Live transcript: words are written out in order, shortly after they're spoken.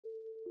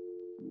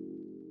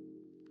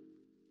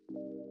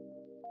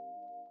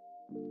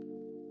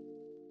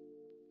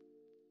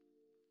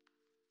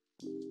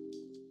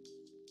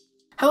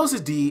Hello, this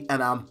is D,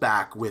 and I'm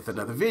back with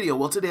another video.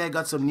 Well, today I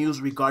got some news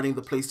regarding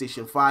the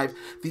PlayStation 5,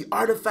 the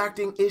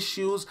artifacting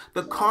issues,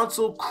 the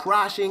console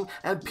crashing,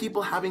 and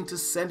people having to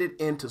send it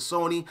in to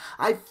Sony.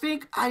 I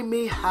think I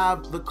may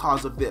have the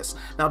cause of this.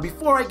 Now,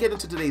 before I get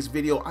into today's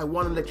video, I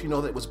want to let you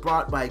know that it was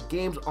brought by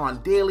Games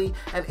On Daily,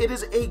 and it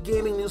is a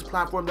gaming news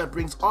platform that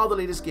brings all the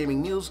latest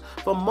gaming news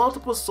from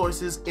multiple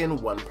sources in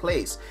one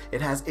place.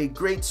 It has a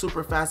great,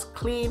 super fast,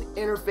 clean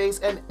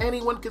interface, and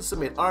anyone can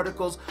submit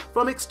articles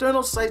from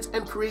external sites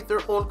and create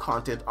their own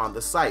content on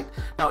the site.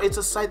 Now, it's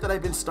a site that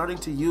I've been starting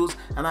to use,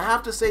 and I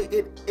have to say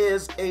it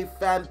is a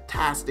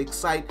fantastic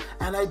site,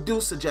 and I do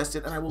suggest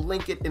it, and I will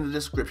link it in the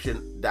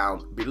description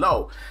down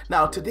below.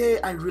 Now, today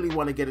I really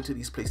want to get into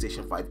these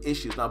PlayStation 5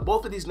 issues. Now,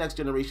 both of these next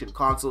generation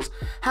consoles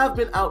have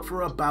been out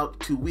for about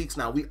 2 weeks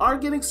now. We are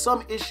getting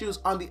some issues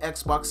on the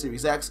Xbox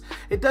Series X.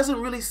 It doesn't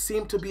really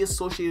seem to be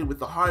associated with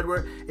the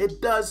hardware. It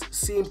does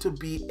seem to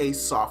be a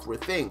software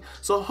thing.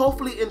 So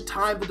hopefully in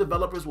time the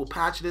developers will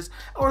patch this,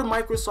 or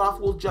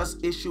Microsoft will just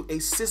issue a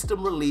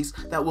system release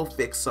that will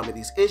fix some of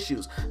these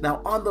issues.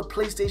 Now, on the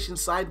PlayStation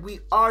side, we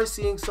are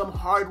seeing some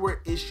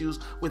hardware issues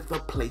with the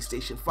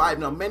PlayStation 5.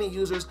 Now, many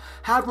users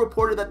have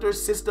reported that their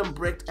system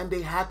bricked and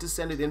they had to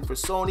send it in for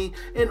Sony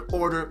in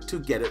order to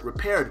get it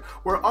repaired.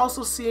 We're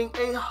also seeing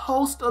a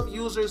host of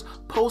users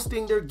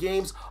posting their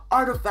games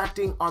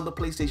artifacting on the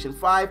PlayStation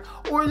 5,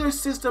 or their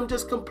system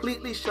just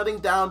completely shutting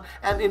down,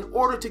 and in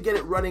order to get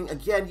it running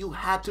again, you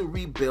had to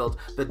rebuild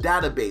the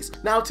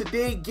database. Now,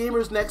 today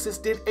Gamers Nexus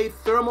did a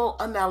thermal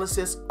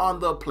analysis on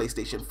the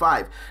PlayStation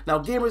 5. Now,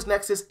 Gamers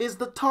Nexus is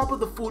the top of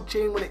the food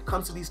chain when it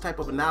comes to these type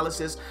of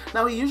analysis.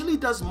 Now, he usually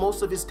does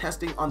most of his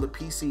testing on the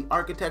PC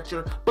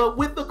architecture, but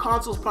with the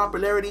console's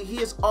popularity,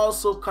 he is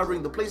also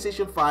covering the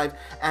PlayStation 5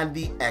 and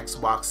the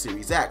Xbox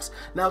Series X.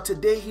 Now,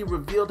 today he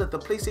revealed that the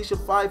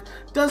PlayStation 5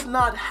 does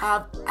not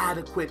have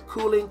adequate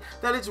cooling,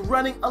 that it's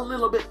running a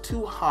little bit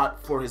too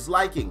hot for his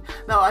liking.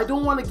 Now, I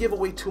don't want to give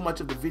away too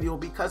much of the video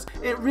because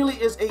it really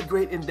is a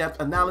great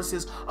in-depth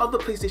analysis of the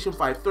PlayStation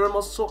 5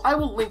 thermals, so I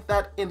will link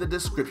that in the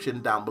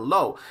description down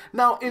below.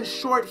 Now, in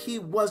short, he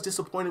was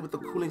disappointed with the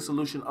cooling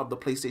solution of the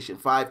PlayStation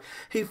 5.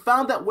 He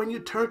found that when you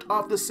turned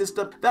off the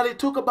system, that it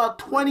took about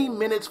 20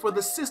 minutes for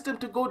the system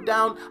to go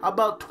down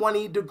about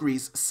 20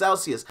 degrees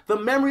Celsius. The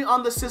memory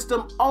on the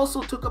system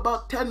also took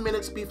about 10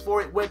 minutes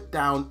before it went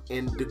down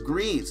in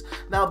degrees.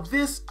 Now,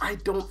 this I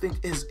don't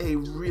think is a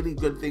really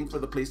good thing for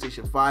the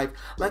PlayStation 5.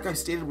 Like I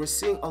stated, we're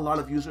seeing a lot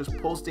of users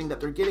posting that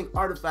they're getting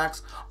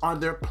artifacts on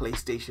their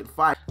PlayStation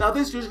 5. Now,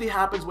 this usually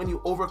happens when you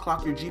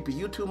overclock your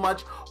GPU too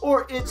much,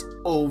 or it's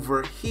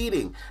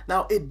overheating.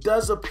 Now, it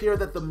does appear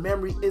that the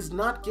memory is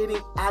not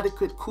getting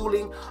adequate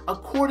cooling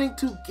according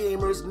to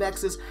Gamers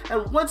Nexus,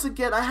 and once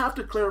again I have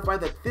to clarify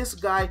that this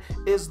guy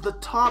is the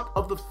top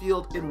of the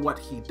field in what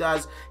he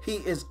does. He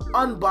is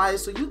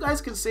unbiased, so you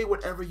guys can say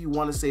whatever you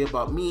want to say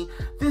about me.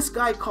 This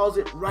guy calls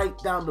it right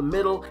down the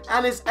middle,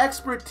 and his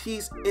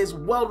expertise is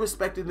well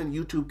respected in the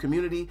YouTube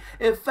community.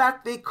 In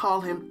fact, they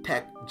call him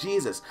Tech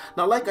Jesus.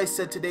 Now, like I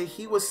said today,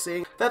 he was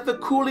saying that the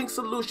cooling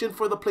solution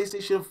for the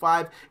PlayStation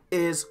 5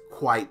 is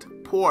quite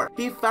poor.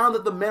 He found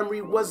that the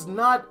memory was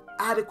not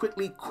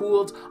adequately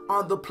cooled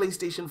on the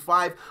PlayStation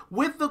 5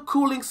 with the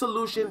cooling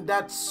solution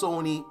that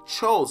Sony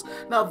chose.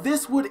 Now,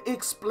 this would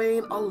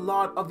explain a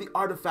lot of the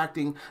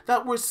artifacting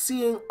that we're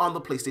seeing on the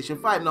PlayStation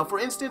 5. Now, for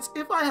instance,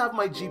 if I have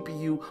my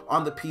GPU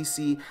on the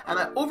PC and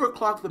I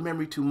overclock the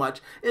memory too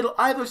much, it'll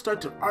either start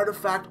to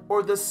artifact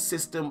or the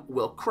system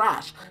will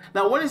crash.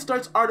 Now, when it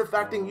starts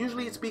artifacting,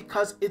 usually it's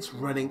because it's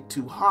running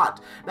too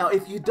hot. Now,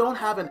 if you don't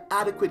have an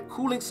adequate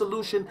cooling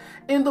solution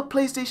in the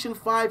PlayStation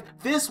 5,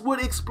 this would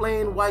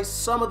explain why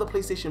some of the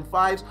PlayStation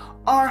 5s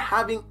are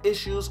having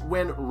issues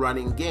when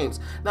running games.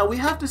 Now, we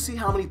have to see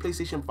how many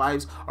PlayStation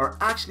 5s are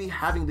actually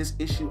having this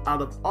issue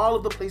out of all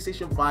of the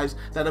PlayStation 5s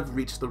that have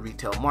reached the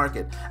retail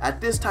market.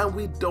 At this time,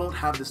 we don't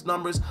have these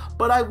numbers,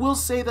 but I will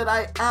say that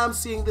I am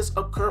seeing this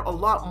occur a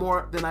lot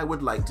more than I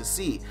would like to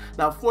see.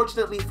 Now,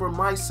 fortunately for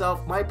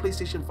myself, my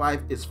PlayStation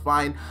 5 is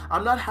fine.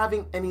 I'm not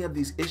having any of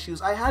these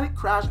issues. I had it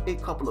crash a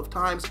couple of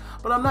times,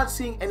 but I'm not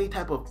seeing any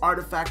type of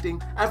artifacting,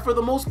 and for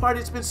the most part,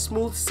 it's been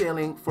smooth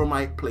sailing for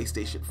my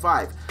PlayStation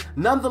 5.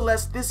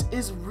 Nonetheless, this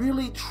is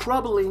really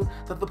troubling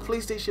that the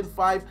PlayStation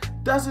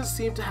 5 doesn't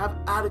seem to have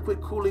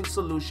adequate cooling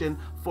solution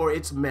for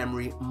its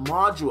memory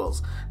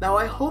modules. Now,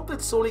 I hope that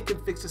Sony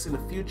can fix this in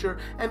the future,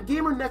 and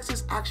Gamer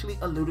Nexus actually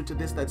alluded to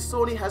this, that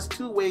Sony has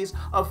two ways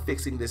of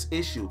fixing this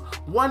issue.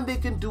 One, they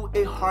can do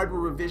a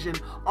hardware revision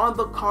on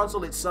the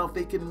console itself.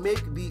 They can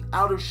make the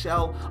outer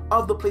shell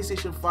of the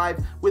PlayStation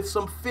 5 with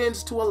some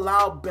fins to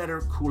allow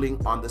better cooling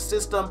on the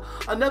system.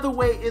 Another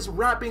way is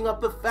ramping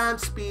up the fan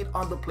speed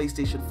on the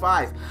PlayStation PlayStation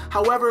 5.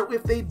 However,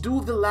 if they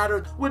do the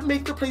latter, would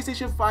make the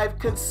PlayStation 5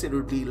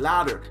 considerably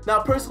louder.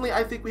 Now, personally,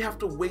 I think we have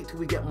to wait till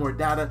we get more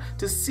data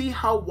to see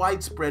how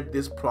widespread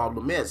this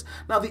problem is.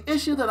 Now, the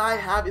issue that I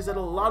have is that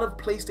a lot of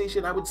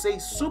PlayStation, I would say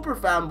super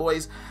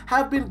fanboys,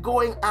 have been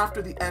going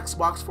after the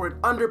Xbox for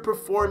it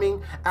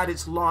underperforming at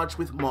its launch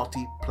with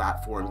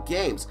multi-platform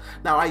games.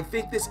 Now, I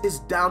think this is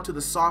down to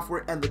the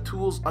software and the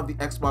tools of the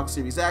Xbox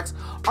Series X.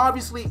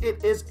 Obviously,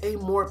 it is a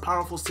more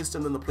powerful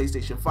system than the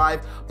PlayStation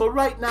 5, but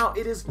right now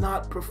it is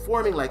not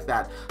performing like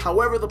that.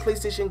 However, the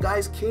PlayStation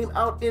guys came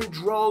out in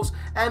droves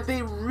and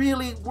they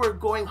really were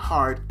going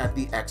hard at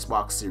the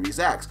Xbox Series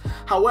X.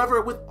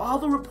 However, with all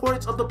the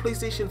reports of the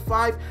PlayStation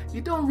 5,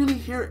 you don't really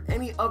hear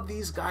any of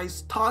these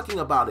guys talking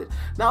about it.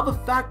 Now, the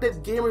fact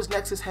that Gamers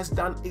Nexus has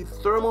done a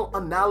thermal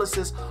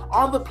analysis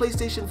on the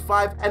PlayStation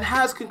 5 and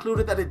has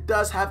concluded that it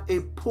does have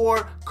a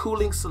poor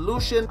cooling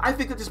solution, I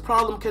think that this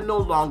problem can no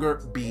longer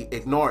be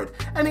ignored.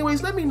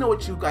 Anyways, let me know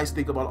what you guys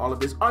think about all of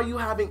this. Are you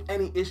having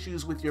any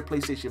issues with your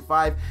PlayStation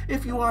 5?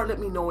 If you are, let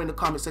me know in the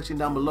comment section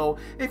down below.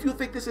 If you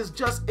think this is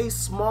just a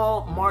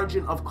small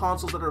margin of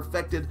consoles that are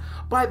affected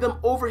by them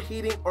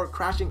overheating or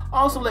crashing,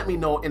 also let me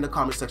know in the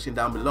comment section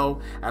down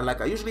below. And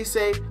like I usually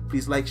say,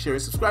 please like, share,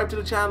 and subscribe to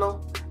the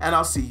channel, and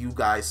I'll see you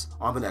guys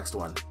on the next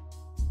one.